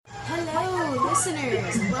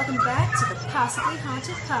listeners, and welcome back to the Possibly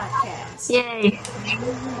Haunted Podcast. Yay.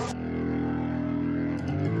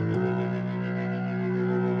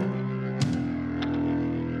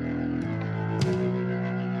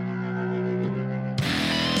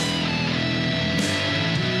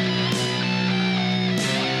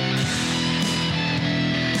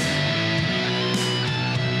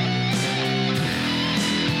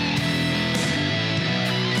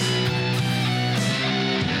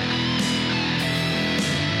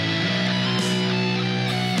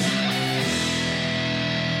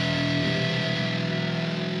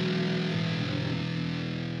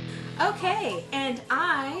 Okay, and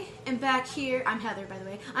I am back here. I'm Heather, by the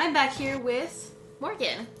way. I'm back here with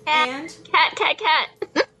Morgan. and Cat.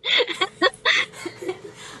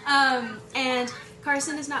 and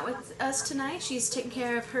Carson is not with us tonight. She's taking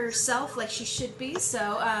care of herself like she should be. So,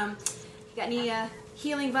 you got any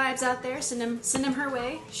healing vibes out there? Send them her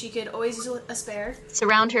way. She could always use a spare.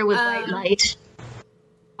 Surround her with white light.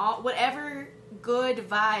 Whatever good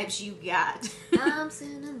vibes you got. I'm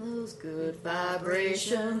sending those good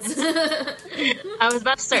vibrations. I was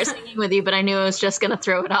about to start singing with you, but I knew I was just going to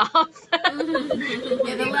throw it off.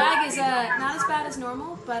 Yeah, the lag is not as bad as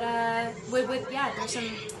normal, but there's some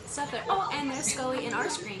stuff there. Oh, and there's Scully in our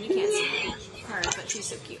screen. You can't see her, but she's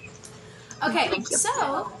so cute. Okay,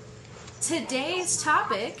 so today's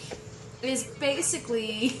topic is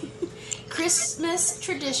basically Christmas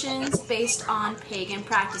traditions based on pagan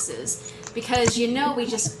practices. Because we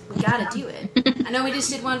gotta do it. I know we just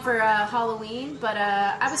did one for Halloween, but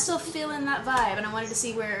I was still feeling that vibe, and I wanted to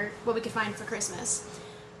see what we could find for Christmas.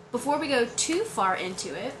 Before we go too far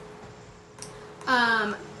into it,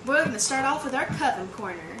 we're gonna start off with our Coven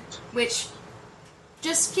Corner, which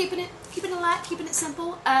just keeping it light, keeping it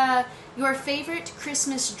simple. Your favorite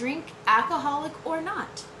Christmas drink, alcoholic or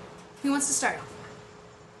not? Who wants to start?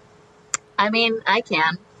 I mean, I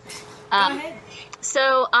can. Go ahead.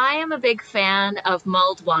 So I am a big fan of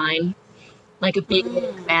mulled wine, like a big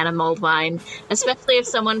fan of mulled wine, especially if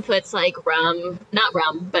someone puts like not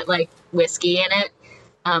rum, but like whiskey in it.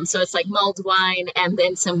 So it's like mulled wine and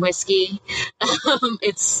then some whiskey.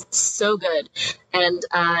 It's so good, and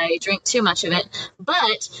I drink too much of it.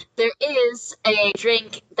 But there is a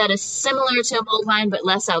drink that is similar to a mulled wine but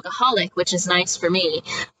less alcoholic, which is nice for me,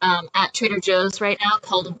 at Trader Joe's right now,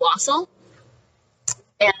 called a wassail.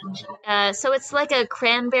 And so it's like a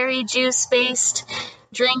cranberry juice-based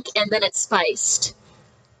drink, and then it's spiced.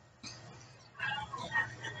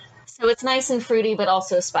 So it's nice and fruity, but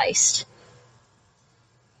also spiced.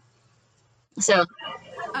 So,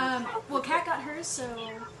 Well, Kat got hers, so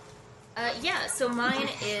So mine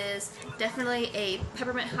is definitely a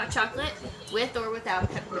peppermint hot chocolate with or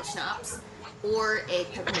without peppermint schnapps, or a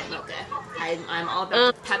peppermint mocha. I'm all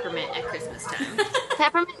about the peppermint at Christmas time.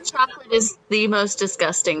 peppermint chocolate is the most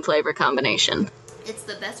disgusting flavor combination. It's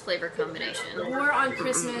the best flavor combination. War on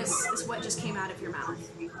Christmas is what just came out of your mouth.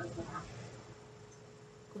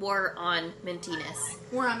 War on mintiness.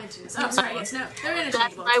 War on mintiness. Oh, sorry. Yes, no, they're That's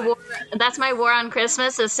interchangeable. my war. That's my war on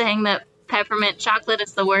Christmas, is saying that peppermint chocolate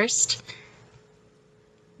is the worst.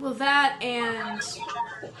 Well, that and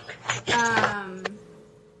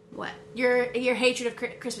What? your hatred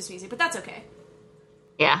of Christmas music, but that's okay.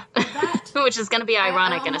 Yeah, That which is going to be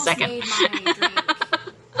ironic in a second. I almost made my drink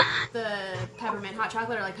the peppermint hot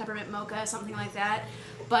chocolate or like peppermint mocha, something like that.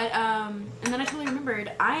 But and then I totally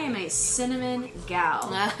remembered I am a cinnamon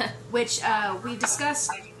gal, which we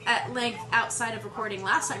discussed at length outside of recording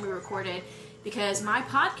last time we recorded, because my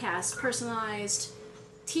podcast, Personalized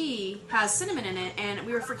Tea, has cinnamon in it, and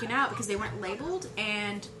we were freaking out because they weren't labeled,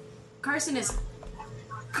 and Carson's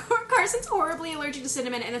horribly allergic to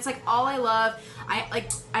cinnamon, and it's like all I love. I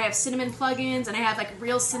have cinnamon plugins, and I have like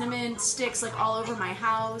real cinnamon sticks like all over my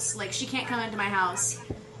house. Like, she can't come into my house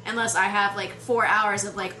unless I have like 4 hours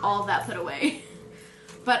of like all of that put away.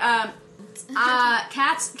 But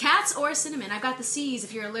cats or cinnamon. I've got the C's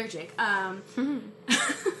if you're allergic.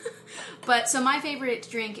 But so my favorite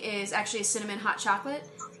drink is actually a cinnamon hot chocolate.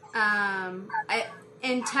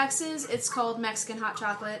 In Texas, it's called Mexican hot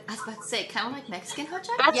chocolate. I was about to say, kind of like Mexican hot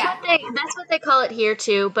chocolate? That's what they call it here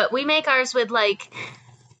too, but we make ours with like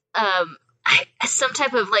some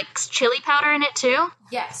type of like chili powder in it too.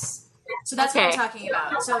 Yes. So that's what I'm talking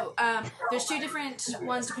about. So there's two different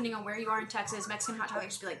ones depending on where you are in Texas. Mexican hot chocolate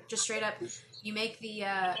just be like just straight up. You make the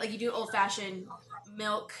like you do old fashioned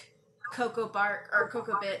milk, cocoa bark or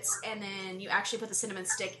cocoa bits, and then you actually put the cinnamon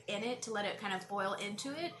stick in it to let it kind of boil into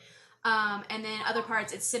it. And then other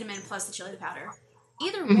parts, it's cinnamon plus the chili powder.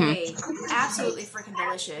 Either way, absolutely freaking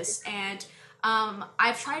delicious. And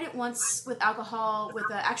I've tried it once with alcohol, with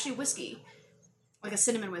actually whiskey, like a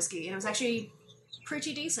cinnamon whiskey, and it was actually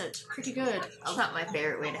pretty decent, pretty good. It's not my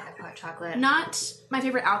favorite way to have hot chocolate. Not my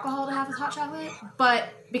favorite alcohol to have with hot chocolate, but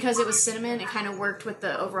because it was cinnamon, it kind of worked with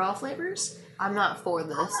the overall flavors. I'm not for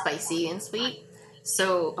the spicy and sweet.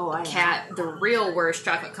 So, I Kat, the real worst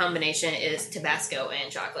chocolate combination is Tabasco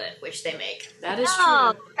and chocolate, which they make. That is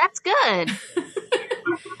Oh, true. that's good.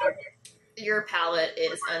 Your palate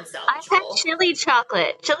is I've had unsalvageable. chili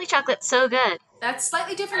chocolate. Chili chocolate's so good. That's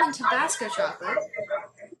slightly different than Tabasco chocolate.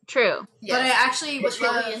 True. Yes. But I actually would Chili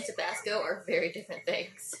love... and Tabasco are very different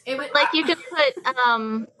things. It would, Like you could put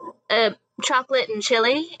chocolate and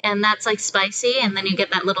chili, and that's like spicy, and then you get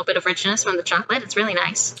that little bit of richness from the chocolate. It's really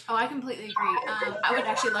nice. Oh, I completely agree. I would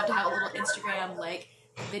actually love to have a little Instagram, like,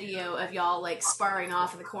 video of y'all, like, sparring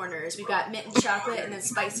off in the corners. We've got mint and chocolate and then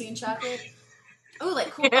spicy and chocolate. Oh, like,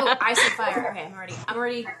 cool. Oh, ice and fire. Okay, I'm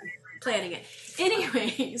already planning it.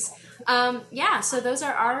 Anyways, yeah, so those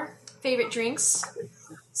are our favorite drinks.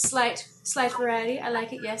 Slight variety. I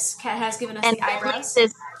like it, yes. Kat has given us And the eyebrows.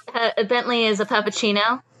 Bentley is a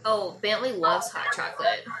puppuccino. Oh, Bentley loves hot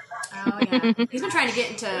chocolate. Oh, yeah. He's been trying to get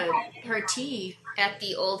into her tea. At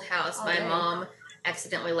the old house, Oh, my dang. mom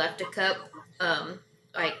accidentally left a cup,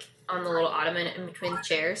 like, on the little ottoman in between the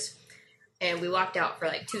chairs. And we walked out for,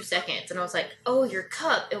 like, 2 seconds. And I was like, oh, your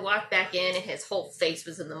cup. And walked back in, and his whole face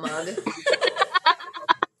was in the mug.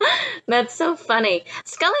 That's so funny.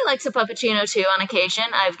 Scully likes a puppuccino too on occasion.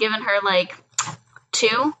 I've given her like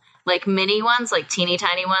 2, like mini ones, like teeny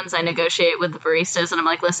tiny ones. I negotiate with the baristas and I'm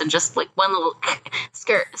like, listen, just like one little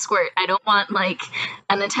squirt. I don't want like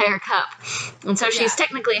an entire cup. And so she's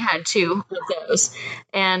technically had 2 of those.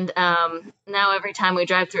 And now every time we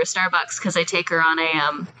drive through a Starbucks, because I take her on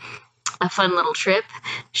a fun little trip,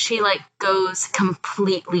 she like goes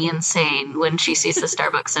completely insane when she sees the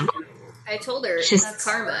Starbucks symbol. I told her that's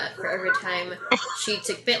karma for every time she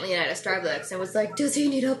took Bentley in at a Starbucks and was like, does he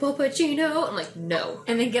need a puppuccino? I'm like, no.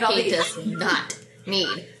 And then get all He the... does not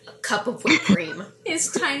need a cup of whipped cream. His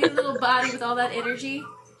tiny little body with all that energy.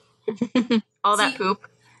 All that poop.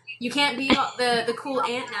 You can't be the cool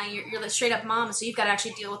aunt now. You're the straight up mom, so you've got to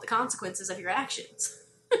actually deal with the consequences of your actions.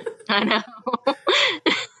 I know.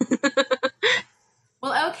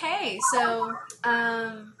 Well, okay. So,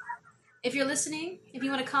 if you're listening, if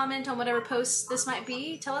you want to comment on whatever post this might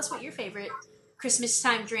be, tell us what your favorite Christmas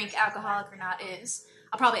time drink, alcoholic or not, is.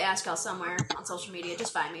 I'll probably ask y'all somewhere on social media.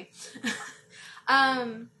 Just find me.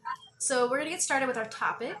 So we're going to get started with our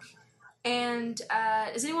topic. And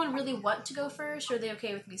does anyone really want to go first, or are they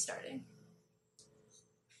okay with me starting?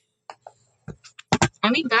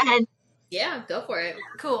 I mean, go ahead. Yeah, go for it.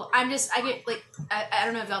 Cool. I get, like, I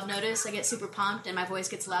don't know if y'all have noticed, I get super pumped and my voice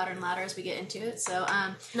gets louder and louder as we get into it, so,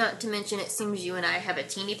 Not to mention, it seems you and I have a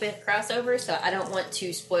teeny bit of crossover, so I don't want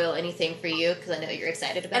to spoil anything for you, because I know you're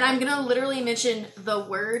excited about and it. I'm gonna literally mention the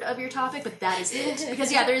word of your topic, but that is it. Because,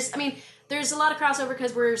 yeah, there's a lot of crossover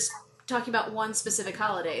because we're talking about one specific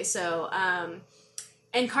holiday, so,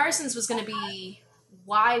 and Carson's was gonna be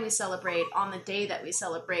why we celebrate on the day that we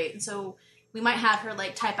celebrate, and so we might have her,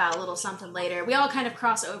 like, type out a little something later. We all kind of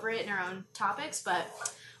cross over it in our own topics, but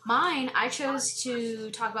mine, I chose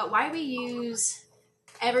to talk about why we use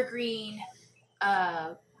evergreen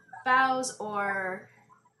boughs or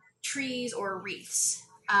trees or wreaths.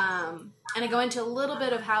 And I go into a little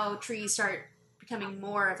bit of how trees start becoming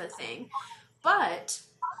more of a thing. But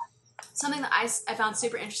something that I found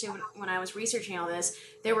super interesting when I was researching all this,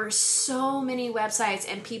 there were so many websites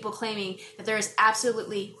and people claiming that there is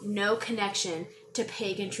absolutely no connection to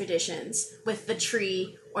pagan traditions with the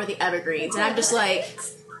tree or the evergreens. And I'm just like,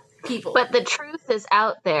 people. But the truth is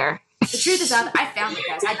out there. The truth is out there. I found it,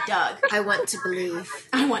 guys. I dug. I want to believe.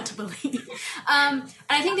 I want to believe. And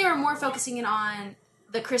I think they were more focusing in on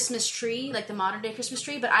the Christmas tree, like the modern day Christmas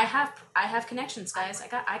tree, but I have connections, guys.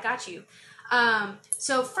 I got you.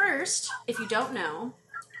 So first, if you don't know,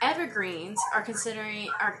 evergreens are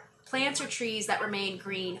plants or trees that remain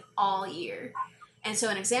green all year. And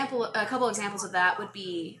so a couple examples of that would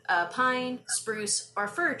be pine, spruce, or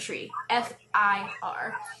fir tree.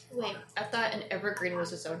 FIR. Wait, I thought an evergreen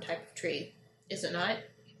was its own type of tree. Is it not?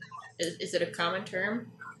 Is it a common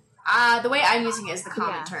term? The way I'm using it is the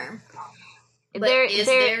common term. But is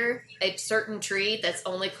there a certain tree that's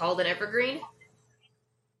only called an evergreen?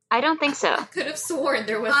 I don't think so. I could have sworn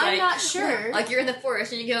there was I'm not sure. Like you're in the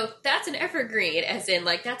forest and you go, that's an evergreen, as in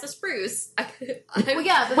like that's a spruce. Well,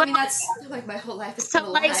 yeah, but I mean that's like my whole life is So, a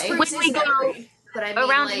like, lie. when we go But I mean,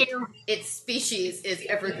 around like, here, its species is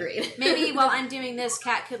evergreen. maybe while I'm doing this,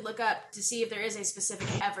 Kat could look up to see if there is a specific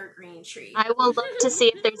evergreen tree. I will look to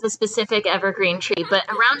see if there's a specific evergreen tree. But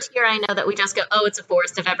around here, I know that we just go, oh, it's a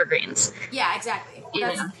forest of evergreens. Yeah, exactly. You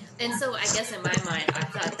That's, know. And so I guess in my mind, I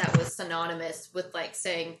thought that was some anonymous with like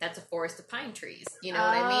saying that's a forest of pine trees. You know what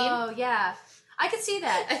I mean? Oh, yeah. I could see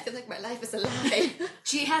that. I feel like my life is a lie.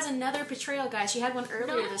 She has another portrayal, guys. She had one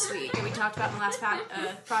earlier this week that we talked about in the last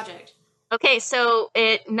project. Okay, so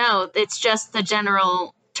it's just the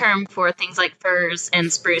general term for things like firs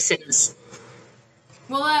and spruces.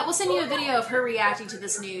 Well, we'll send you a video of her reacting to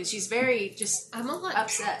this news. She's very I'm a lot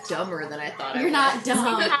upset. dumber than I thought I was. You're not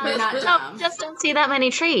dumb. You're not dumb. Just don't see that many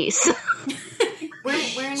trees. We're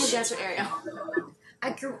in the desert area.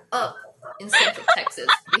 I grew up in Central Texas.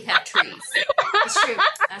 We have trees. That's true.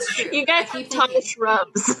 That's true. You guys keep tall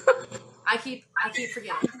shrubs. I keep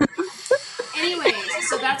forgetting. Anyways,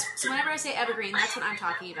 so whenever I say evergreen, that's what I'm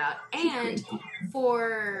talking about. And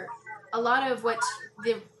for a lot of what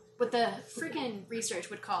the freaking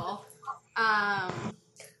research would call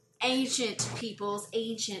ancient peoples,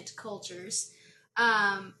 ancient cultures,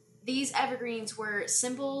 these evergreens were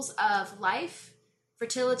symbols of life,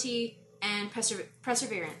 fertility, and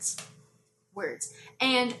perseverance. Words.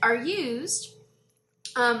 And are used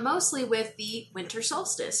mostly with the winter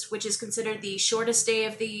solstice, which is considered the shortest day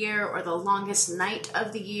of the year or the longest night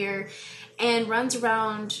of the year, and runs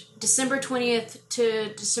around December 20th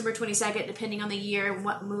to December 22nd, depending on the year and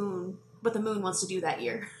what the moon wants to do that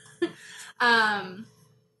year. Well,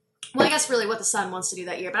 I guess really what the sun wants to do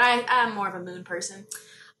that year, but I'm more of a moon person.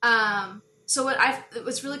 So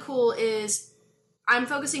what's really cool is I'm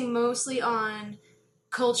focusing mostly on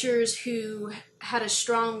cultures who had a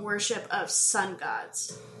strong worship of sun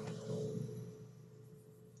gods.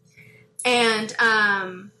 And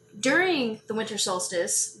during the winter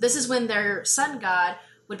solstice, this is when their sun god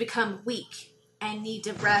would become weak and need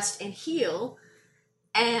to rest and heal.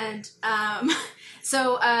 And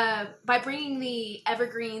so by bringing the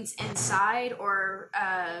evergreens inside or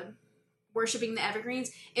worshiping the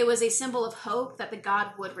evergreens, it was a symbol of hope that the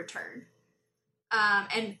god would return.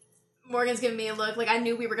 And Morgan's giving me a look like I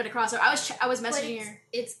knew we were going to cross over. I was messaging her.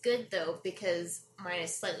 It's good though because mine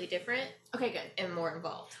is slightly different. Okay, good. And more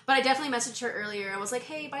involved. But I definitely messaged her earlier. I was like,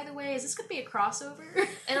 hey, by the way, is this going to be a crossover?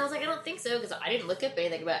 And I was like, I don't think so because I didn't look up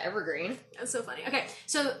anything about evergreen. That's so funny. Okay,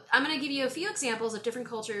 so I'm going to give you a few examples of different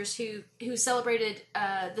cultures who celebrated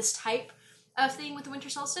this type of thing with the winter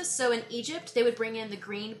solstice. So in Egypt, they would bring in the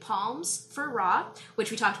green palms for Ra,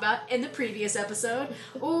 which we talked about in the previous episode.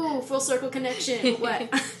 Ooh, full circle connection.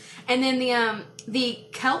 What? And then the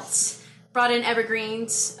Celts brought in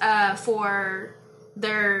evergreens for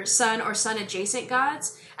their sun or sun adjacent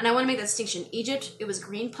gods. And I want to make that distinction. Egypt, it was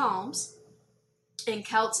green palms. In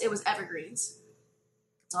Celts, it was evergreens.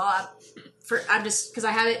 That's all I'm just, because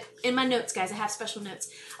I have it in my notes, guys. I have special notes.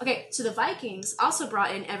 Okay, so the Vikings also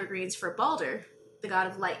brought in evergreens for Balder, the god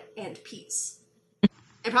of light and peace.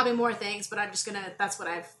 And probably more things, but that's what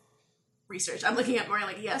I've researched. I'm looking at more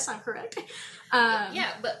like, yes, I'm correct.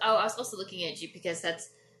 Yeah, but I was also looking at you because that's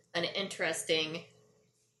an interesting,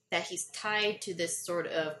 that he's tied to this sort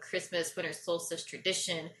of Christmas, winter solstice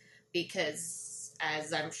tradition because,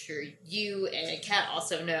 as I'm sure you and Kat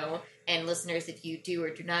also know, and listeners, if you do or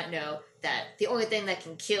do not know, that the only thing that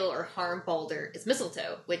can kill or harm Balder is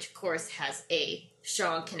mistletoe, which of course has a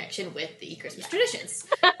strong connection with the Christmas traditions.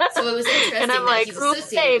 So it was interesting and I'm that like, he's ooh,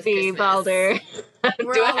 associated baby, with Christmas. Balder.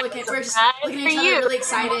 We're all looking at each other really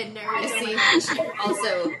excited, nerds.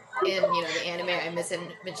 Also, in the anime I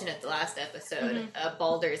mentioned at the last episode,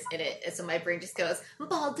 Balder's in it, and so my brain just goes,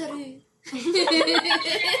 Balder.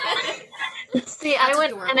 See, I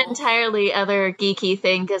went an entirely other geeky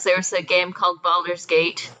thing because there was a game called Baldur's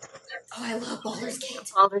Gate. Oh, I love Baldur's Gate.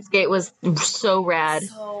 Baldur's Gate was so rad.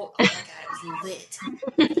 Oh my god, it was lit.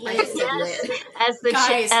 I just said lit. As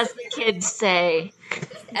the kids say.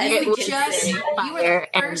 You were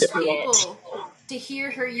the first people to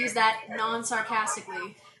hear her use that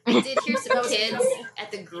non-sarcastically. I did hear some kids at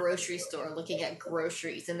the grocery store looking at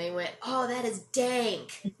groceries, and they went, "Oh, that is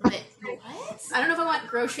dank." I went, "What?" I don't know if I want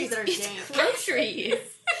groceries that are dank. Groceries.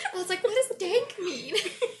 I was like, "What does dank mean?"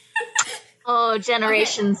 Oh,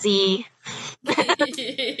 Generation Z.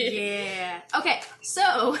 Yeah. Okay,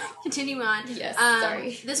 so continuing on. Yes,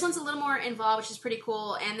 sorry. This one's a little more involved, which is pretty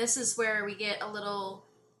cool, and this is where we get a little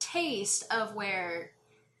taste of where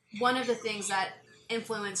one of the things that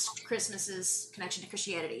influenced Christmas's connection to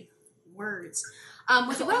Christianity. Words.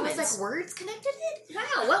 With the Romans. Was like words connected it?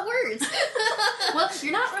 Wow, what words? Well,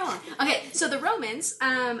 you're not wrong. Okay, so the Romans,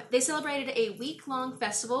 they celebrated a week-long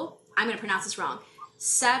festival. I'm going to pronounce this wrong.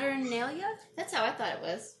 Saturnalia? That's how I thought it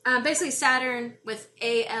was. Basically Saturn with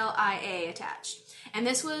A-L-I-A attached. And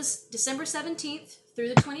this was December 17th through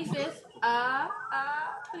the 25th.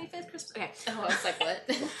 25th Christmas. Okay. Oh, I was like, what?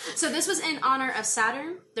 So this was in honor of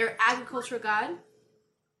Saturn, their agricultural god.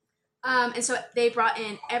 And so they brought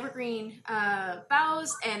in evergreen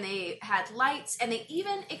boughs, and they had lights, and they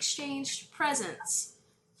even exchanged presents.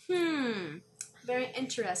 Very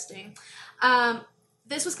interesting.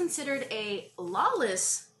 This was considered a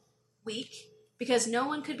lawless week because no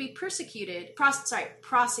one could be prosecuted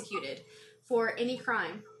for any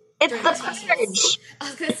crime. It's during the this festival. purge. I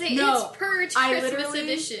was gonna say No, it's Purge I Christmas literally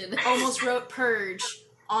edition. almost wrote purge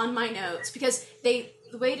on my notes because the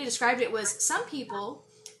way they described it was some people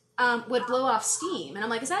would blow off steam, and I'm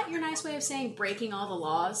like, is that your nice way of saying breaking all the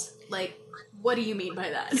laws? Like, what do you mean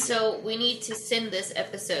by that? So we need to send this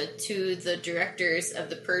episode to the directors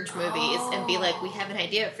of the Purge movies and be like, we have an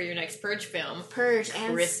idea for your next Purge film. Purge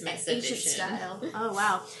and Christmas ancient edition. style. Oh,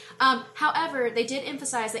 wow. However, they did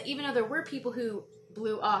emphasize that even though there were people who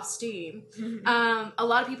blew off steam, a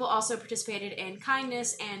lot of people also participated in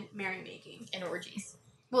kindness and merrymaking. And orgies.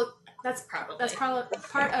 Well, that's Probably.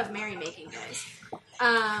 part of merrymaking, guys.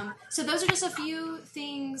 So those are just a few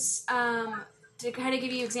things to kind of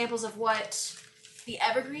give you examples of what the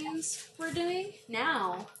evergreens were doing.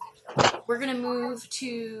 Now, we're going to move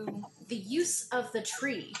to the use of the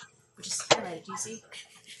tree, which is highlighted, do you see?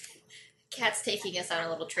 Cat's taking us on a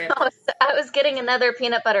little trip. Oh, I was getting another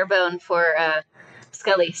peanut butter bone for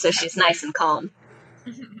Scully, so she's nice and calm.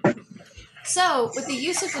 So, with the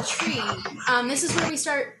use of the tree, this is where we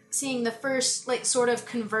start seeing the first, like, sort of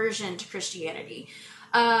conversion to Christianity.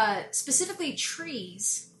 Specifically,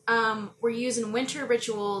 trees were used in winter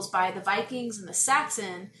rituals by the Vikings and the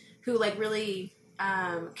Saxon, who, like, really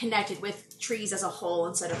connected with trees as a whole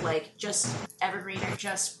instead of, like, just evergreen or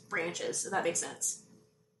just branches. If that makes sense.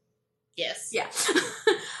 Yes. Yeah.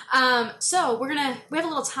 So, we have a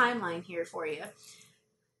little timeline here for you.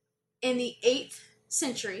 In the 8th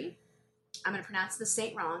century, I'm going to pronounce the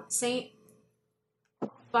saint wrong. Saint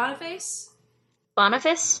Boniface?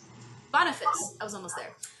 Boniface? Boniface. I was almost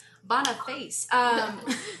there. Boniface.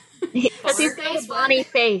 Because he's got a Bonnie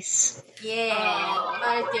face. Yeah.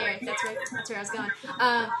 Right there. That's right. That's where I was going.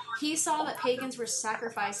 He saw that pagans were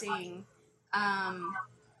sacrificing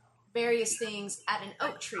various things at an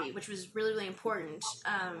oak tree, which was really, really important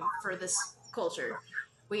for this culture.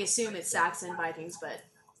 We assume it's Saxon Vikings, but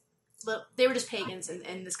they were just pagans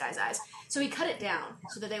in this guy's eyes. So he cut it down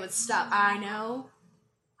so that they would stop. I know,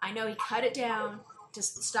 he cut it down to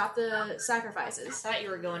stop the sacrifices. I thought you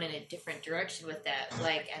were going in a different direction with that,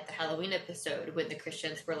 like at the Halloween episode when the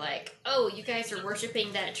Christians were like, oh, you guys are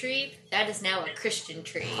worshiping that tree? That is now a Christian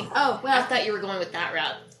tree. Oh, well. I thought you were going with that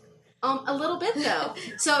route. A little bit, though.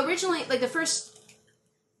 So originally, like, the first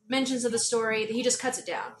mentions of the story, he just cuts it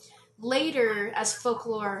down. Later, as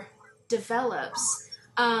folklore develops,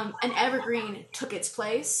 an evergreen took its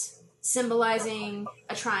place, symbolizing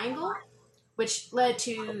a triangle, which led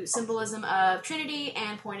to symbolism of Trinity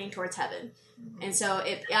and pointing towards heaven. And so,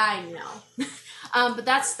 I know. But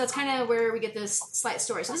that's kind of where we get this slight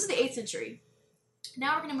story. So this is the 8th century.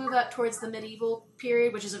 Now we're going to move up towards the medieval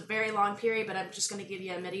period, which is a very long period, but I'm just going to give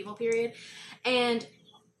you a medieval period. And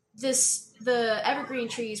the evergreen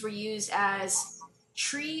trees were used as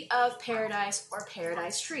tree of paradise or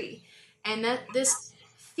paradise tree. And this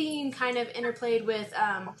theme kind of interplayed with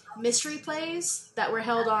mystery plays that were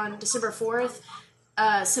held on December 4th,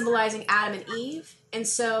 symbolizing Adam and Eve. And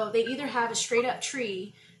so they'd either have a straight up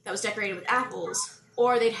tree that was decorated with apples,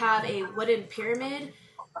 or they'd have a wooden pyramid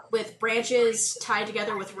with branches tied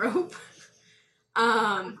together with rope.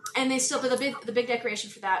 And they still, but the big decoration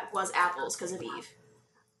for that was apples because of Eve.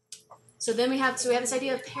 So then we have this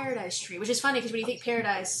idea of paradise tree, which is funny because when you think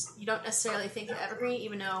paradise, you don't necessarily think of evergreen,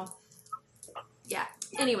 even though, yeah.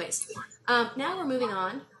 Anyways, now we're moving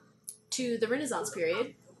on to the Renaissance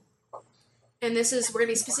period. And we're going to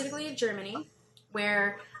be specifically in Germany,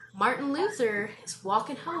 where Martin Luther is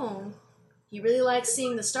walking home. He really likes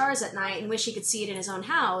seeing the stars at night and wish he could see it in his own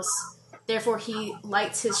house. Therefore, he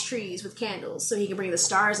lights his trees with candles so he can bring the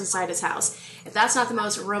stars inside his house. If that's not the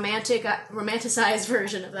most romanticized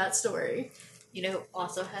version of that story. You know who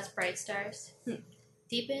also has bright stars?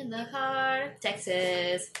 Deep in the heart of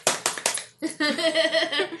Texas.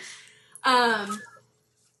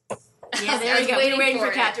 Yeah, there we go. We're waiting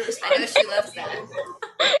for Kat to respond. I know she loves that.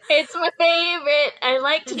 It's my favorite. I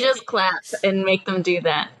like to just clap and make them do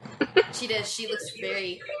that. She does. She looks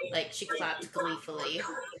very, like, she clapped gleefully.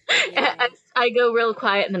 Yeah. I go real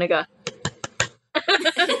quiet and then I go.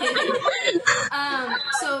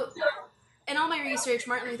 So, in all my research,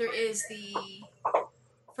 Martin Luther is the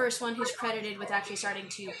first one who's credited with actually starting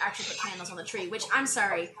to put candles on the tree, which, I'm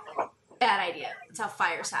sorry, bad idea. That's how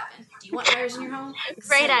fires happen. Do you want fires in your home?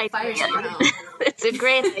 Great idea. Fires in your home. It's a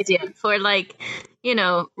great idea for, like,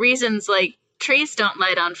 reasons like trees don't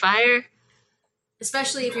light on fire.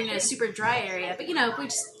 especially if you're in a super dry area. But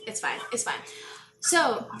it's fine. It's fine.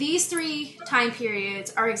 So these 3 time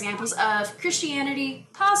periods are examples of Christianity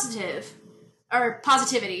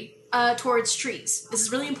positivity towards trees. This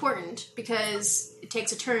is really important because it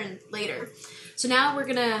takes a turn later. So now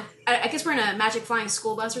I guess we're in a magic flying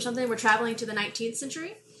school bus or something. We're traveling to the 19th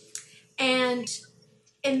century. And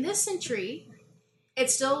in this century,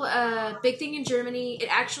 it's still a big thing in Germany. It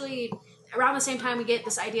actually, around the same time, we get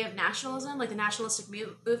this idea of nationalism, like the nationalistic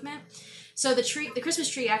movement. So the Christmas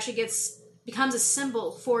tree actually becomes a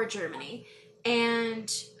symbol for Germany.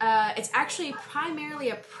 And it's actually primarily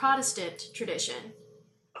a Protestant tradition,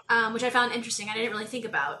 which I found interesting. I didn't really think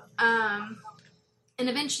about. And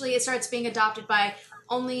eventually it starts being adopted by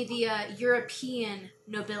only the European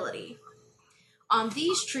nobility. On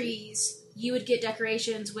these trees, you would get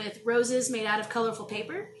decorations with roses made out of colorful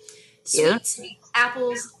paper, sweets,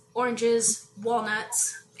 apples, oranges,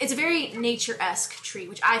 walnuts. It's a very nature-esque tree,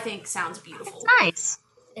 which I think sounds beautiful. Nice.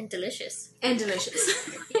 And delicious. And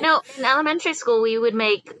delicious. In elementary school, we would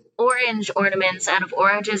make orange ornaments out of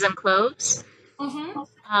oranges and cloves.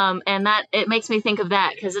 Mm-hmm. And that, it makes me think of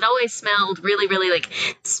that, because it always smelled really, really, like,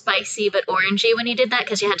 spicy but orangey when you did that,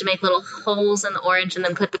 because you had to make little holes in the orange and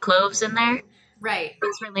then put the cloves in there. Right. It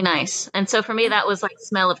was really nice. And so for me, that was like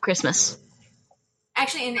smell of Christmas.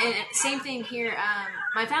 Actually, and same thing here.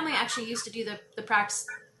 My family actually used to do the practice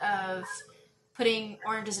of putting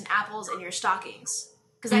oranges and apples in your stockings,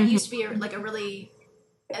 because that used to be a really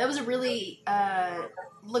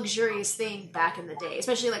luxurious thing back in the day.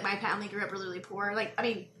 Especially like my family grew up really, really poor.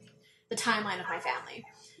 The timeline of my family.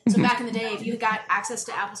 So back in the day, if you got access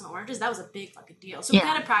to apples and oranges, that was a big fucking deal. So we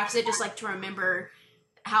kind of practice it just like to remember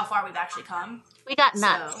how far we've actually come. We got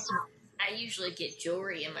nuts. So, I usually get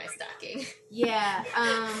jewelry in my stocking. yeah.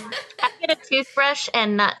 I get a toothbrush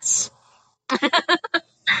and nuts.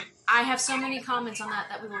 I have so many comments on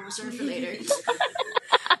that we will reserve for later.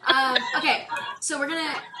 Okay, so we're going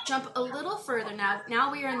to jump a little further now.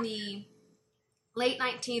 Now we are in the late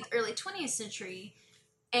 19th, early 20th century,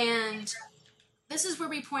 and this is where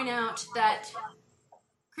we point out that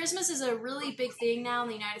Christmas is a really big thing now in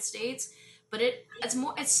the United States, but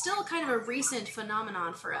it's still kind of a recent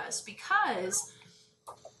phenomenon for us because,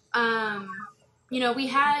 we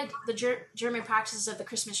had the German practices of the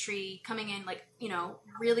Christmas tree coming in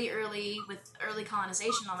really early with early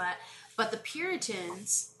colonization and all that, but the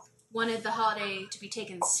Puritans wanted the holiday to be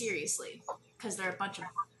taken seriously because they're a bunch of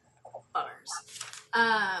bummers.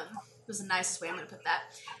 Was the nicest way I'm going to put that.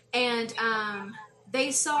 And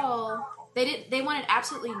they wanted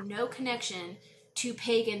absolutely no connection to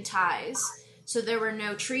pagan ties. So there were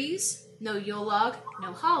no trees, no Yule log,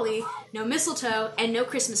 no holly, no mistletoe, and no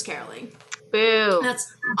Christmas caroling. Boo. And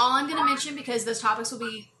that's all I'm going to mention because those topics will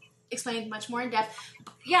be explained much more in depth.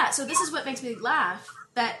 Yeah, so this is what makes me laugh,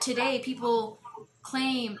 that today people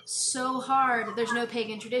claim so hard that there's no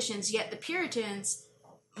pagan traditions, yet the Puritans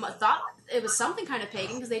thought it was something kind of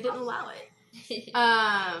pagan because they didn't allow it.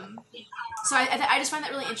 So I just find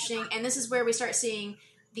that really interesting, and this is where we start seeing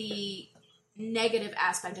the negative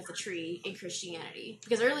aspect of the tree in Christianity,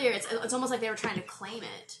 because earlier it's almost like they were trying to claim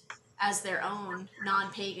it as their own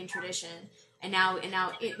non-pagan tradition, and now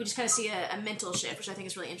we just kind of see a mental shift, which I think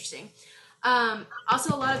is really interesting.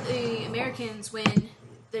 Also, a lot of the Americans, when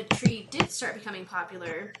the tree did start becoming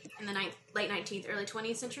popular in the late 19th, early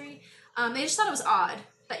 20th century, they just thought it was odd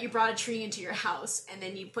that you brought a tree into your house and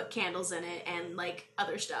then you put candles in it and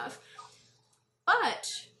other stuff.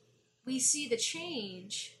 But we see the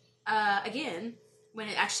change again when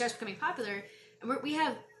it actually starts becoming popular, and we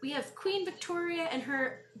have Queen Victoria and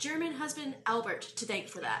her German husband Albert to thank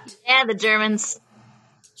for that. Yeah, the Germans.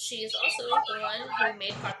 She is also the one who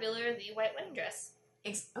made popular the white wedding dress.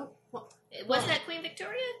 Was that Queen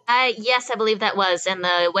Victoria? Yes, I believe that was. And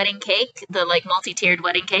the wedding cake, the multi-tiered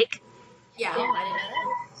wedding cake. Yeah. Oh, I didn't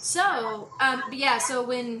know that. So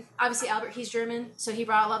when, obviously Albert, he's German, so he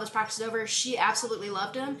brought a lot of those practices over. She absolutely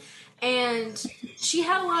loved him, and she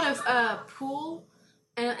had a lot of pull,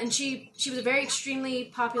 and she was a very extremely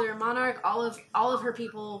popular monarch. All of her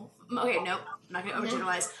people, okay, nope, I'm not going to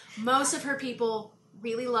overgeneralize. Most of her people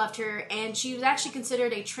really loved her, and she was actually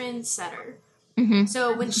considered a trendsetter. Mm-hmm.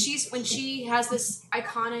 So when she has this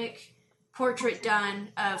iconic portrait done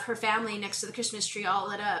of her family next to the Christmas tree all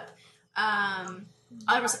lit up,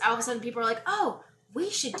 all of a sudden people are like, oh, we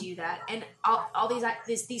should do that, and all these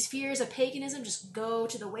fears of paganism just go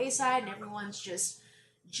to the wayside, and everyone's just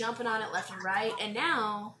jumping on it left and right, and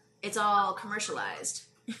now it's all commercialized.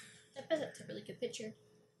 I bet that's a really good picture.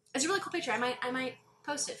 It's a really cool picture. I might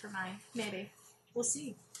post it for mine, maybe. We'll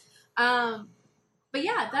see. But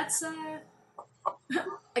yeah, that's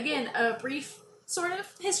again a brief sort of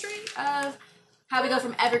history of how we go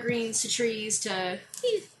from evergreens to trees to.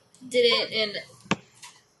 He did it in,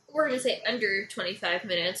 we're going to say under 25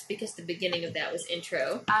 minutes because the beginning of that was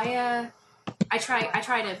intro. I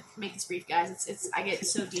try to make this brief, guys. It's I get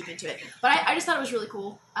so deep into it, but I just thought it was really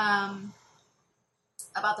cool about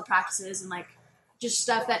the practices and like just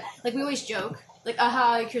stuff that like we always joke like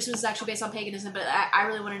aha Christmas is actually based on paganism, but I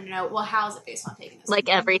really wanted to know, well, how is it based on paganism? Like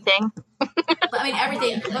everything. I mean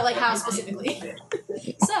everything, but like how specifically.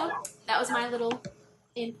 So that was my little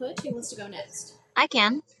input. Who wants to go next? I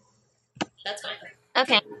can. That's fine.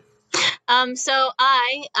 Okay. So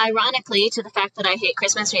I, ironically, to the fact that I hate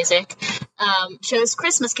Christmas music, chose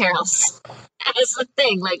Christmas carols as a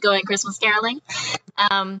thing, like going Christmas caroling.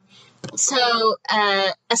 So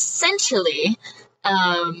essentially,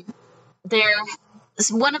 there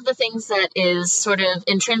one of the things that is sort of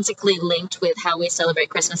intrinsically linked with how we celebrate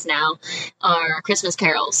Christmas now are Christmas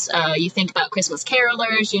carols. You think about Christmas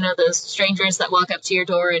carolers, you know, those strangers that walk up to your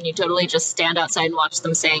door and you totally just stand outside and watch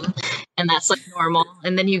them sing, and that's like normal.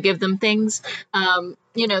 And then you give them things.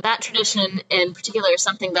 You know, that tradition in particular is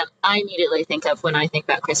something that I immediately think of when I think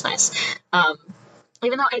about Christmas.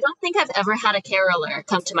 Even though I don't think I've ever had a caroler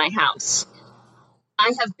come to my house.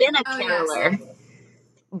 I have been a caroler. Yes.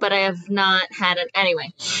 But I have not had it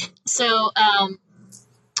anyway. So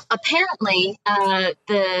apparently,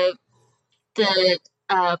 the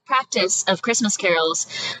practice of Christmas carols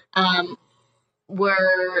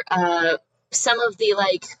were some of the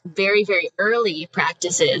like very, very early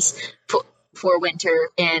practices for winter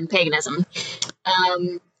in paganism.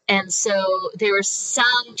 And so they were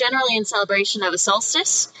sung generally in celebration of a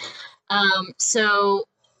solstice. So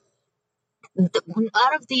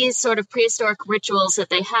out of these sort of prehistoric rituals that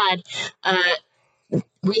they had,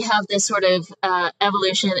 we have this sort of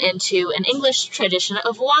evolution into an English tradition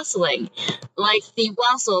of wassailing, like the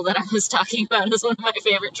wassail that I was talking about is one of my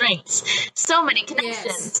favorite drinks. So many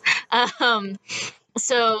connections. Yes.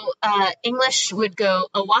 So English would go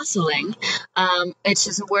a wassailing. It's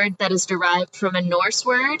just a word that is derived from a Norse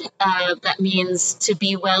word that means to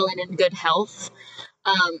be well and in good health.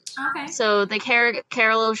 Okay. So the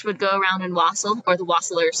carolers would go around and wassail, or the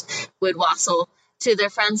wassailers would wassail to their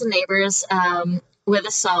friends and neighbors with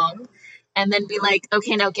a song, and then be like,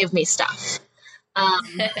 okay, now give me stuff.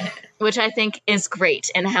 Which I think is great,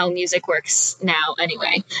 and how music works now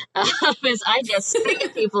anyway, is I just sing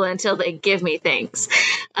at people until they give me things.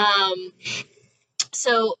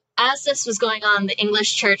 So as this was going on, the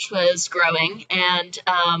English church was growing, and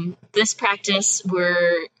this practice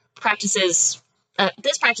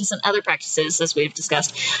and other practices, as we've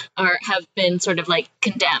discussed, have been sort of like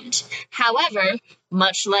condemned. However,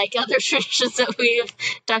 much like other traditions that we've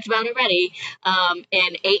talked about already,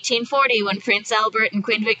 in 1840, when Prince Albert and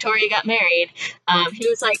Queen Victoria got married, he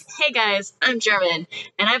was like, hey guys, I'm German,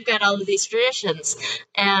 and I've got all of these traditions.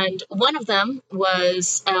 And one of them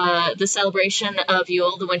was the celebration of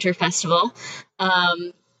Yule, the winter festival.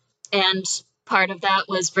 And part of that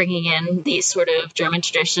was bringing in these sort of German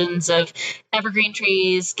traditions of evergreen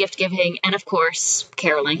trees, gift giving, and of course,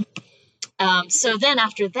 caroling. So then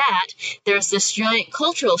after that, there's this giant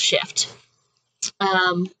cultural shift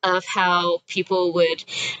of how people would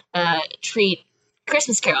treat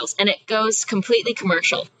Christmas carols, and it goes completely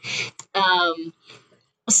commercial.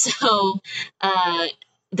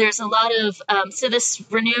 There's a lot of, so this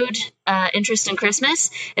renewed interest in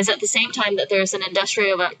Christmas is at the same time that there's an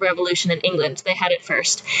industrial revolution in England. They had it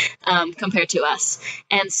first compared to us.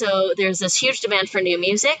 And so there's this huge demand for new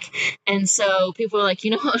music. And so people are like,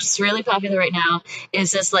 you know what's really popular right now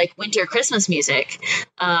is this like winter Christmas music.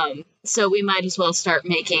 So we might as well start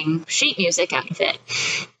making sheet music out of it.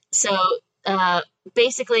 So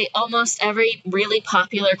basically almost every really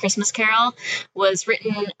popular Christmas carol was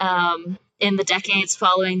written in the decades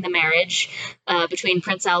following the marriage between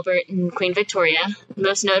Prince Albert and Queen Victoria.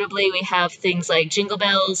 Most notably, we have things like Jingle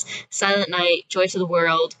Bells, Silent Night, Joy to the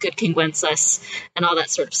World, Good King Wenceslas, and all that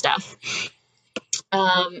sort of stuff.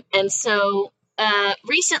 And so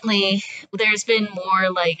recently, there's been more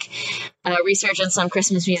like resurgence on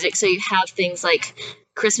Christmas music. So you have things like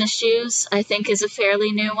Christmas Shoes, I think, is a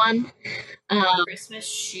fairly new one. Christmas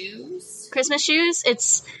Shoes? Christmas Shoes?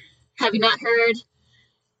 Have you not heard?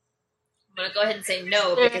 I'm going to go ahead and say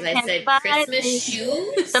no because I said Christmas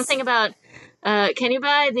shoes. Something about, can you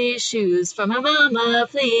buy these shoes for my mama,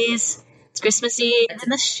 please? It's Christmas Eve and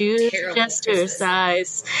the shoes are just her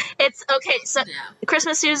size. It's okay. So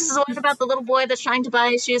Christmas Shoes is the one about the little boy that's trying to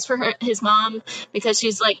buy shoes for his mom because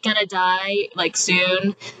she's like going to die like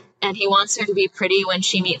soon. And he wants her to be pretty when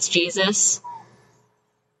she meets Jesus.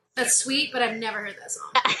 That's sweet, but I've never heard that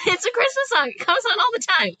song. It's a Christmas song. It comes on all the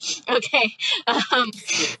time. Okay.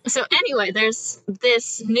 So anyway, there's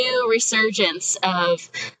this new resurgence of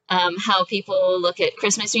how people look at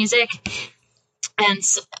Christmas music. And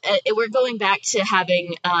so, we're going back to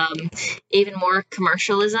having even more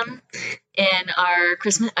commercialism in our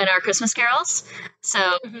Christmas carols. So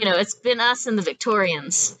it's been us and the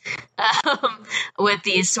Victorians with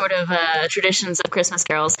these sort of traditions of Christmas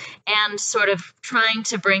carols, and sort of trying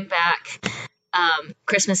to bring back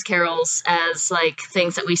Christmas carols as like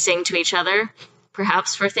things that we sing to each other,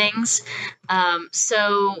 perhaps for things.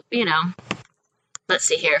 So let's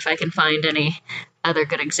see here if I can find any other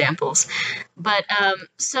good examples. But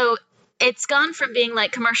so it's gone from being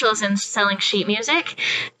like commercials and selling sheet music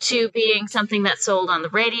to being something that's sold on the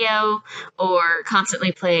radio or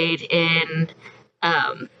constantly played in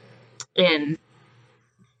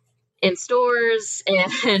stores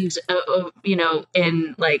and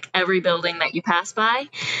in like every building that you pass by.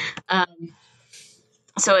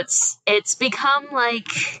 So it's become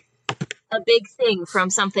like a big thing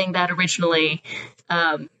from something that originally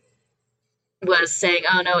was saying,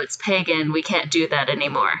 oh no, it's pagan, we can't do that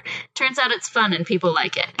anymore. Turns out it's fun and people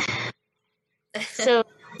like it. So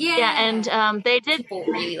and they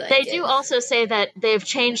do also say that they've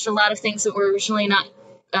changed a lot of things that were originally not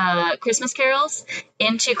Christmas carols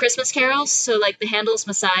into Christmas carols. So like the Handel's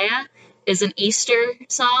Messiah is an Easter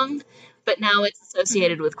song, but now it's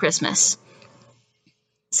associated with Christmas.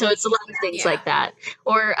 So it's a lot of things like that.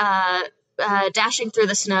 Or Dashing Through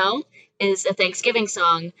the Snow is a Thanksgiving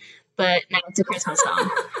song, but now it's a Christmas song.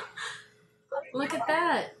 Look at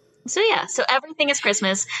that. So so everything is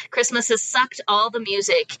Christmas. Christmas has sucked all the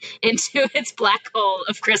music into its black hole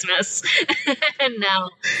of Christmas. And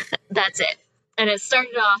now that's it. And it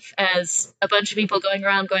started off as a bunch of people going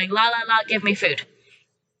around going, la, la, la, give me food.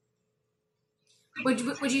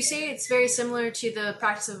 Would you say it's very similar to the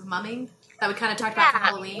practice of mumming that we kind of talked about for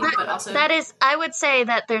Halloween, but also... That is, I would say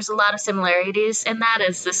that there's a lot of similarities in that,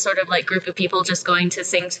 as this sort of like group of people just going to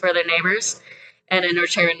sing for their neighbors. And in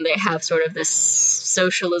return, they have sort of this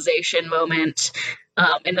socialization moment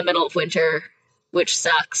in the middle of winter, which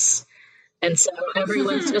sucks. And so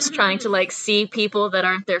everyone's just trying to like see people that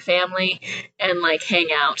aren't their family and like hang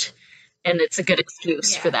out. And it's a good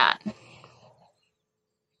excuse for that.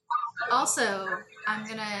 Also, I'm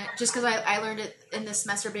going to, just because I learned it in this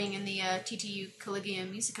semester being in the TTU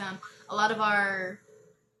Collegium Musicum, a lot of our,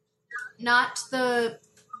 not the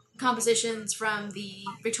compositions from the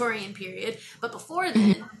Victorian period, but before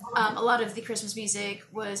then, a lot of the Christmas music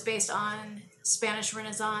was based on Spanish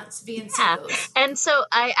Renaissance villancicos. Yeah. And so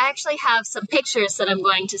I actually have some pictures that I'm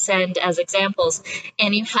going to send as examples,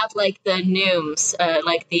 and you have like the neumes,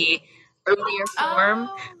 like the earlier form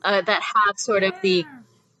that have sort of the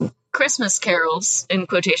Christmas carols in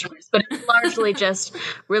quotation marks, but it's largely just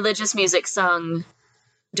religious music sung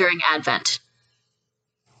during Advent.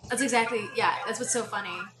 That's exactly, that's what's so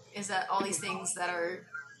funny, is that all these things that are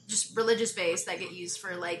just religious based that get used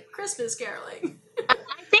for like Christmas caroling. I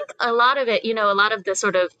think a lot of it, a lot of the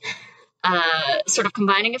sort of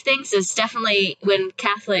combining of things is definitely when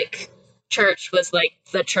Catholic Church was like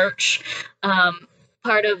the church.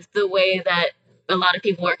 Part of the way that a lot of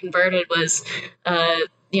people were converted was,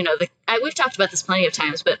 we've talked about this plenty of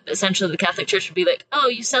times, but essentially the Catholic Church would be like, oh,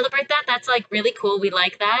 you celebrate that? That's like really cool. We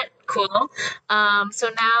like that. Cool. So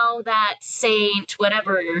now that saint,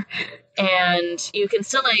 whatever, and you can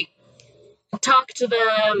still like talk to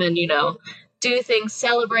them and, do things,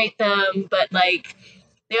 celebrate them, but like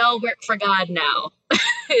they all work for God now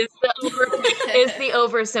is the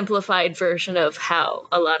oversimplified version of how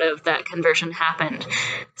a lot of that conversion happened.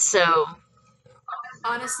 So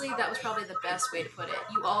honestly, that was probably the best way to put it.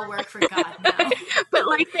 You all work for God now. But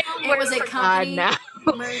like they all work for God now.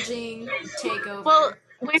 Merging, takeover. Well,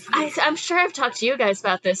 I'm sure I've talked to you guys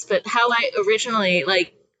about this, but how I originally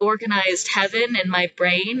like organized heaven in my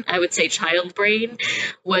brain, I would say child brain,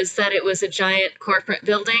 was that it was a giant corporate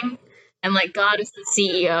building and like God is the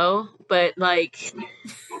CEO, but like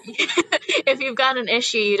if you've got an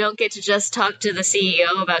issue, you don't get to just talk to the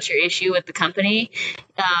CEO about your issue with the company.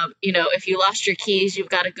 If you lost your keys, you've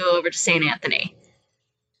got to go over to St. Anthony.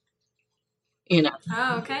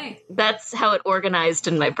 Oh, okay. That's how it organized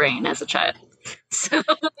in my brain as a child. So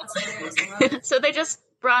they just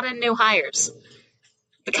brought in new hires.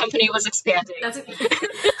 The company was expanding.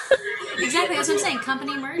 Exactly, that's what I'm saying.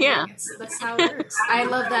 Company merging. Yeah. That's how it works. I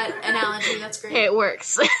love that analogy. That's great. It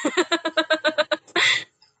works.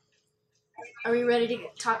 Are we ready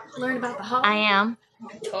to learn about the holiday? I am.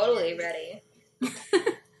 Totally ready.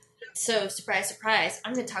 So, surprise, surprise,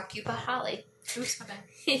 I'm going to talk to you about Holly. Oops, my bad.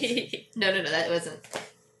 No, that wasn't.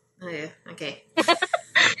 Oh, yeah. Okay.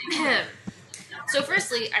 So,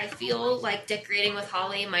 firstly, I feel like decorating with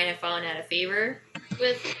holly might have fallen out of favor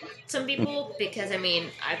with some people because, I mean,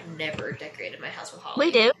 I've never decorated my house with holly.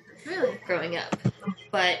 We do. Really? Growing up.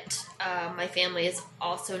 But my family is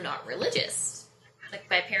also not religious. Like,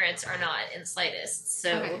 my parents are not in the slightest.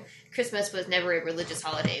 So, Okay. Christmas was never a religious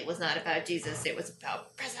holiday. It was not about Jesus. It was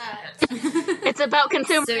about presents. It's about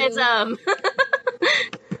consumerism.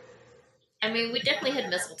 I mean, we definitely had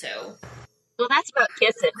mistletoe. Well, that's about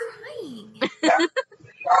kissing. Crying.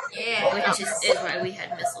 Yeah. Which is why we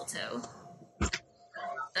had mistletoe.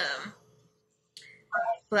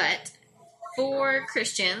 But for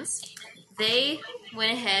Christians, they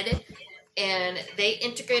went ahead and they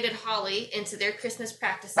integrated holly into their Christmas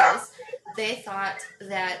practices. They thought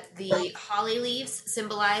that the holly leaves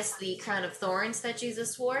symbolized the crown of thorns that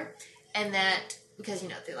Jesus wore, and that because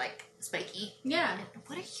they're like spiky. Yeah.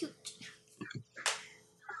 What a huge.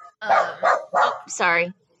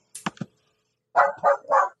 Sorry.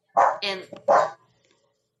 And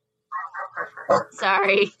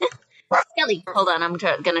Sorry. Skelly, hold on. I'm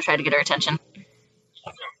gonna try to get her attention.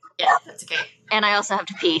 yeah, that's okay. And I also have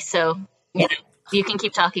to pee, so you can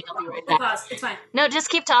keep talking. I'll be right back. Pause. It's fine. No, just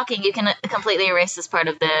keep talking. You can completely erase this part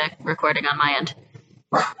of the recording on my end.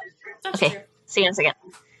 That's Okay. true. See you in a second.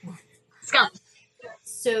 Skelly.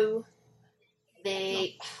 So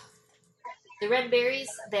the red berries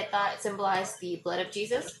they thought symbolized the blood of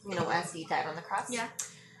Jesus, as he died on the cross. Yeah.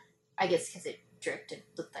 I guess because it dripped and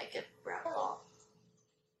looked like a brown ball.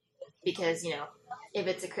 Because, if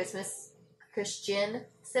it's a Christian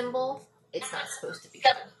symbol, it's not supposed to be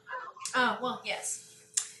good. Oh, well, yes.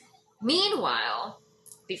 Meanwhile,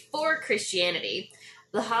 before Christianity,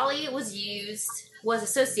 the holly was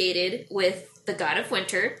associated with the god of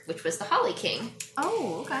winter, which was the Holly King.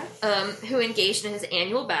 Oh, okay. Who engaged in his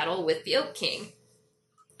annual battle with the Oak King.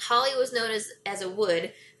 Holly was known as a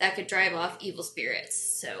wood that could drive off evil spirits,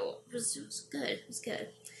 so it was good. It was good.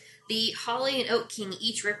 The Holly and Oak King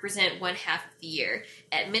each represent one half of the year.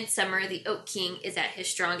 At midsummer, the Oak King is at his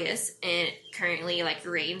strongest, and it currently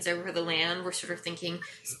reigns over the land. We're sort of thinking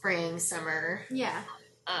spring, summer. Yeah.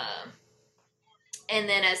 And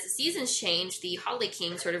then as the seasons change, the Holly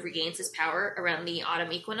King sort of regains his power around the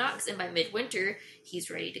autumn equinox, and by midwinter, he's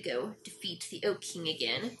ready to go defeat the Oak King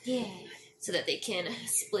again. Yeah. So that they can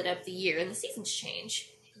split up the year and the seasons change.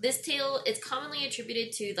 This tale is commonly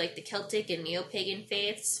attributed to the Celtic and neo-pagan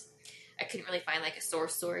faiths. I couldn't really find a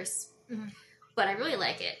source. Mm-hmm. But I really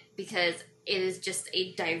like it because it is just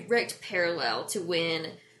a direct parallel to when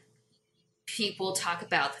people talk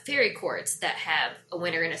about the fairy courts that have a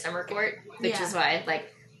winter and a summer court, which is why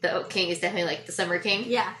the Oak King is definitely the summer king.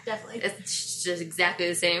 Yeah, definitely. It's just exactly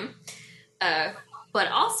the same. But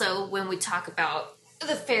also when we talk about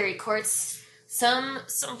the fairy courts, some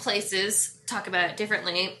places talk about it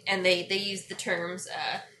differently, and they use the terms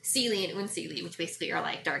Seelie and Unseelie, which basically are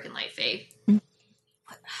dark and light fae.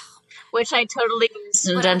 Which I totally used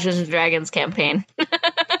in Dungeons and Dragons campaign.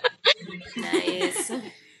 Nice.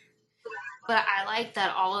 But I like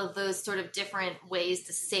that all of those sort of different ways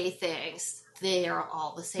to say things, they are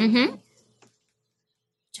all the same thing.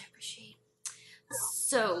 Which I appreciate.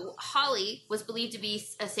 So, holly was believed to be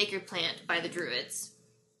a sacred plant by the Druids.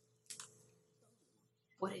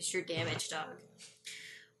 What is your damage, dog?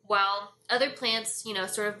 While other plants,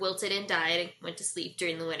 sort of wilted and died and went to sleep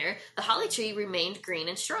during the winter, the holly tree remained green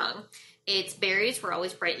and strong. Its berries were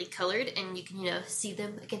always brightly colored, and you can, see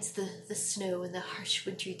them against the snow and the harsh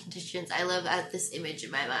wintry conditions. I love this image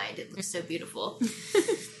in my mind. It looks so beautiful.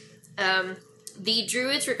 The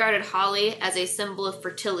Druids regarded holly as a symbol of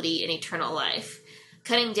fertility and eternal life.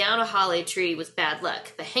 Cutting down a holly tree was bad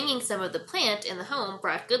luck, but hanging some of the plant in the home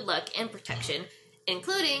brought good luck and protection,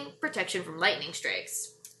 including protection from lightning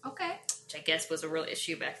strikes. Okay. Which I guess was a real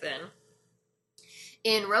issue back then.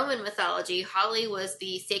 In Roman mythology, holly was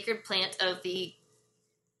the sacred plant of the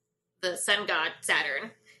sun god Saturn,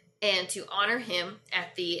 and to honor him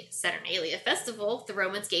at the Saturnalia festival, the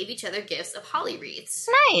Romans gave each other gifts of holly wreaths.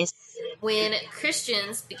 Nice. When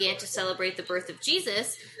Christians began to celebrate the birth of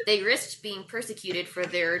Jesus, they risked being persecuted for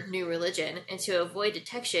their new religion, and to avoid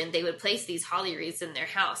detection, they would place these holly wreaths in their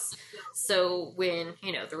house. So when,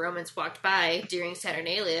 the Romans walked by during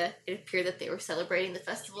Saturnalia, it appeared that they were celebrating the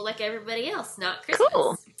festival like everybody else, not Christmas.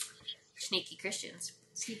 Cool. Sneaky Christians.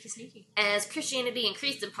 Sneaky. As Christianity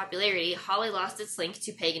increased in popularity, holly lost its link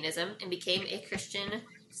to paganism and became a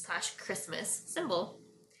Christian/Christmas symbol.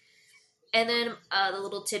 And then the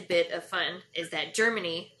little tidbit of fun is that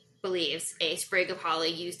Germany believes a sprig of holly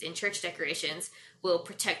used in church decorations will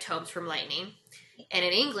protect homes from lightning. And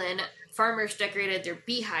in England, farmers decorated their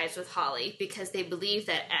beehives with holly because they believed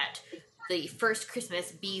that at the first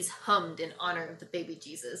Christmas, bees hummed in honor of the baby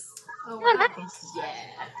Jesus. Oh, Oh, wow. nice. Yeah.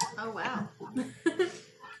 Oh, wow.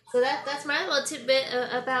 So that's my little tidbit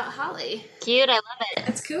about holly. Cute. I love it.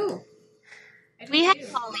 That's cool. We had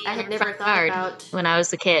holly I in had our never front thought yard about. when I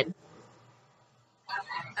was a kid.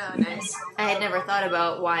 Oh, nice. I had never thought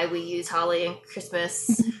about why we use holly in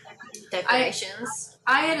Christmas decorations.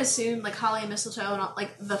 I had assumed like holly and mistletoe and all,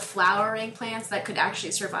 like the flowering plants that could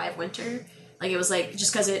actually survive winter. Like it was like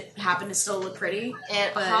just because it happened to still look pretty.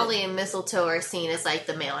 And But- holly and mistletoe are seen as like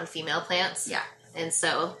the male and female plants. Yeah. And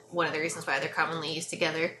so one of the reasons why they're commonly used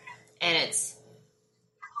together. And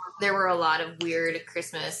there were a lot of weird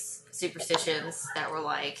Christmas superstitions that were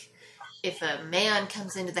like, if a man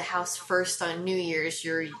comes into the house first on New Year's,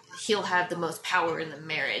 he'll have the most power in the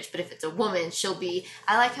marriage. But if it's a woman, she'll be...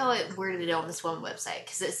 I like how it worded it on this one website,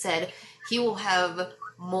 because it said he will have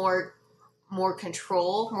more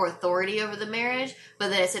control, more authority over the marriage. But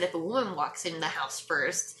then it said if a woman walks in the house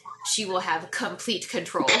first, she will have complete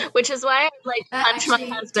control. Which is why I like That punch my actually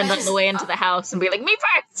husband on does- the way into the house and be like, me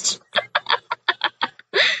first!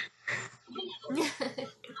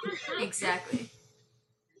 Exactly.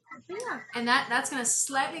 Yeah. And that's going to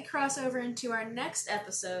slightly cross over into our next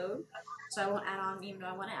episode. So I won't add on, even though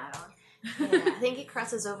I want to add on. Yeah, I think it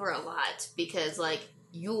crosses over a lot because, like,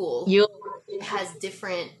 Yule has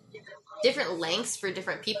different lengths for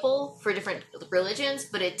different people, for different religions,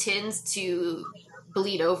 but it tends to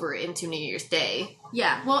bleed over into New Year's Day.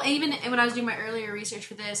 Yeah, well, even when I was doing my earlier research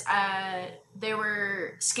for this, there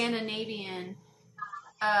were Scandinavian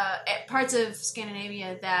parts of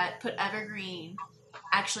Scandinavia that put evergreen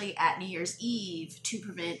actually at New Year's Eve to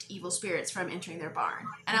prevent evil spirits from entering their barn.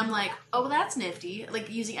 And I'm like, oh, well, that's nifty. Like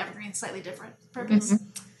using evergreen slightly different purpose. Mm-hmm.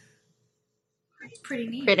 It's pretty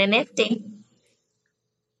neat. Pretty nifty.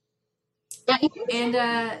 And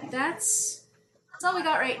that's all we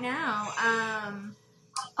got right now.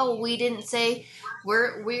 Oh, we didn't say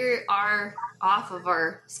we are off of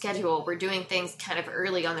our schedule. We're doing things kind of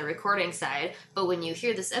early on the recording side, but when you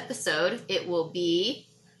hear this episode, it will be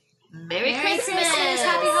Merry Christmas!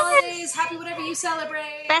 Happy holidays! Happy whatever you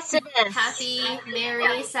celebrate! Festivus. Happy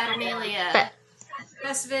Merry Saturnalia!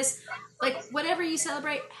 Festivus. Like, whatever you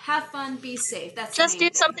celebrate, have fun, be safe. That's the Just main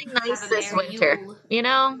do something nice Have a this merry winter. Yule. You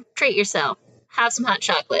know? Treat yourself. Have some hot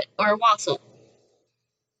chocolate. Or a wassail.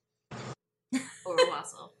 Or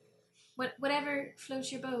wassail. Whatever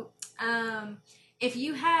floats your boat. If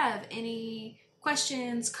you have any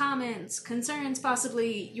questions, comments, concerns,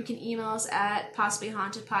 possibly, you can email us at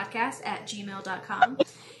possiblyhauntedpodcast@gmail.com.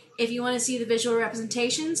 If you want to see the visual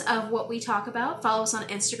representations of what we talk about, follow us on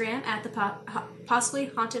Instagram at the Possibly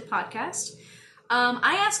Haunted Podcast.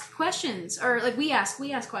 I ask questions, or like we ask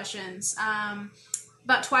questions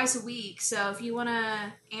about twice a week. So if you want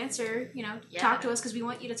to answer, talk to us because we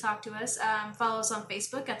want you to talk to us. Follow us on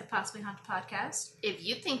Facebook at the Possibly Haunted Podcast. If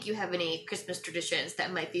you think you have any Christmas traditions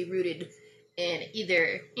that might be rooted in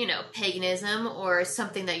either, paganism or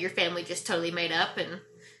something that your family just totally made up and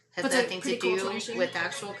has What's a nothing to pretty cool do tradition? with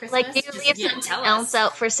actual Christmas, Like, do you leave tell something us. else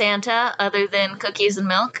out for Santa other than cookies and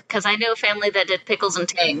milk? Because I know a family that did pickles and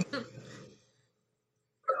tang.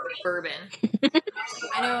 Bourbon.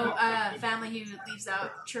 I know a family who leaves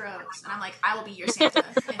out churros, and I'm like, I will be your Santa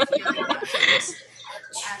if you leave out churros.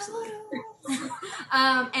 Absolutely.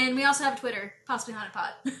 And we also have a Twitter, Possibly Haunted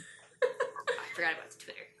Pod. I forgot about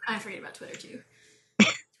Twitter. I forget about Twitter too.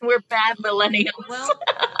 We're bad millennials. Well,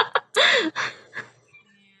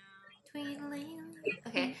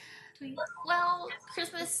 okay. Well,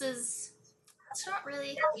 Christmas is, it's not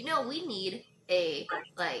really, we need a,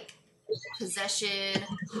 possession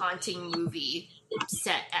haunting movie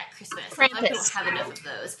set at Christmas. I Krampus. don't have enough of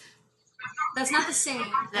those. That's not the same.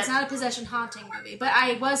 That's not a possession haunting movie. But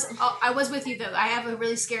I was with you though. I have a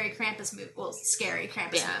really scary Krampus movie. Well, scary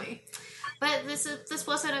Krampus movie. But this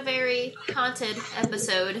wasn't a very haunted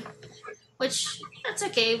episode, which that's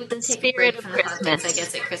okay. We can take a break Spirit of from the hauntings, I Christmas.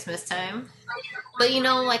 guess, at Christmas time. But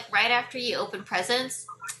right after you open presents,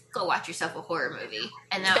 go watch yourself a horror movie,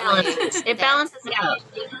 and that way It balances it out.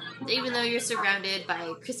 even though you're surrounded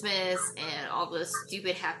by Christmas and all those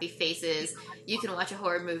stupid happy faces, you can watch a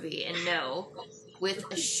horror movie and know with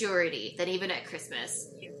a surety that even at Christmas,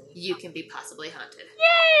 you can be possibly haunted.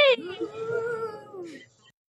 Yay!